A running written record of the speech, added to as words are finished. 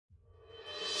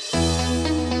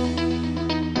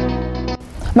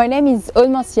My name is Aude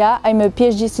Mancia. I'm a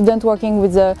PhD student working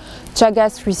with the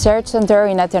Teagasc Research Center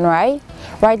in Athenry.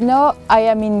 Right now I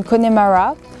am in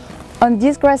Connemara. On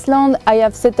this grassland I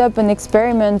have set up an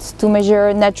experiment to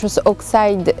measure nitrous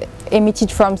oxide emitted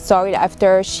from soil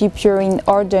after sheep urine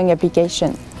or dung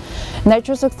application.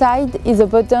 Nitrous oxide is a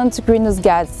potent greenhouse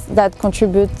gas that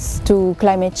contributes to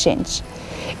climate change.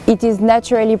 It is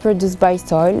naturally produced by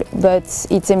soil, but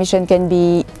its emission can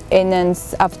be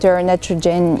enhanced after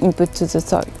nitrogen input to the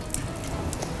soil.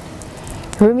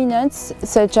 Ruminants,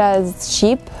 such as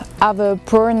sheep, have a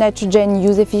poor nitrogen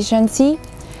use efficiency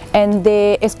and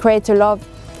they excrete a lot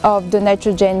of the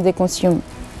nitrogen they consume.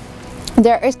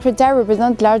 Their excreta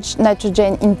represent large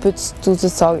nitrogen inputs to the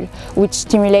soil, which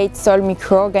stimulate soil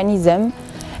microorganisms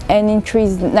and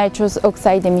increase nitrous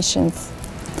oxide emissions.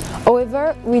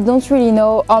 However, we don't really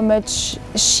know how much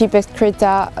sheep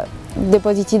excreta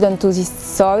deposited onto this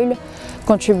soil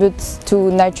contributes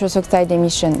to nitrous oxide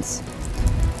emissions.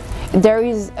 There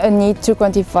is a need to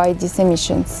quantify these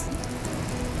emissions.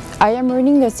 I am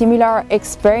running a similar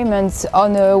experiment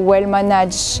on a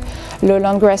well-managed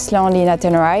lowland grassland in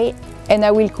Athenry, and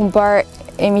I will compare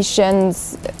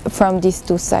emissions from these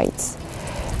two sites.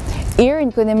 Here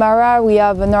in Connemara we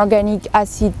have an organic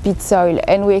acid pit soil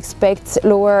and we expect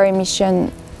lower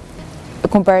emission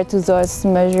compared to those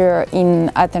measured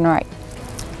in Athenry.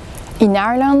 In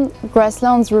Ireland,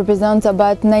 grasslands represent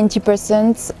about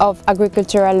 90% of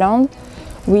agricultural land,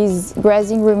 with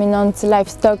grazing ruminant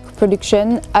livestock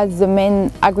production as the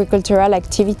main agricultural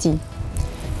activity.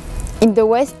 In the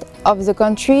west of the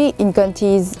country, in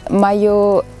counties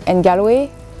Mayo and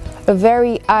Galway, a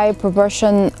very high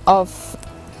proportion of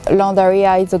land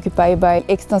area is occupied by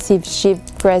extensive sheep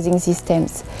grazing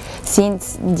systems,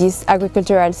 since this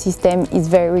agricultural system is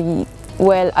very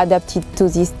well adapted to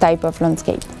this type of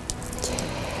landscape.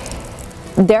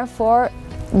 Therefore,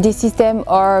 these systems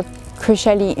are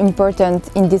crucially important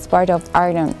in this part of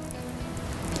Ireland.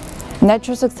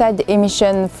 Nitrous oxide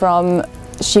emissions from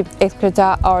sheep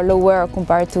excreta are lower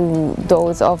compared to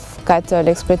those of cattle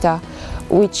excreta,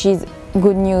 which is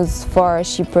good news for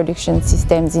sheep production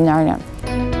systems in Ireland.